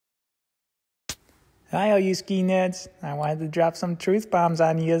Hi, all you ski nerds. I wanted to drop some truth bombs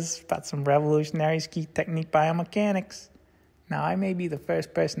on yous about some revolutionary ski technique biomechanics. Now, I may be the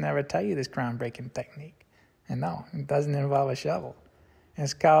first person to ever tell you this groundbreaking technique. And no, it doesn't involve a shovel.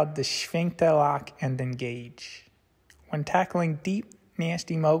 It's called the sphincter lock and engage. When tackling deep,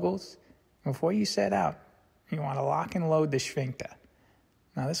 nasty moguls, before you set out, you want to lock and load the sphincter.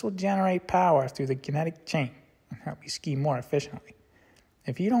 Now, this will generate power through the kinetic chain and help you ski more efficiently.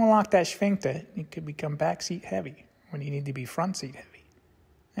 If you don't lock that sphincter, it could become backseat heavy when you need to be front seat heavy.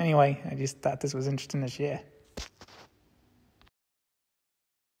 Anyway, I just thought this was interesting to share.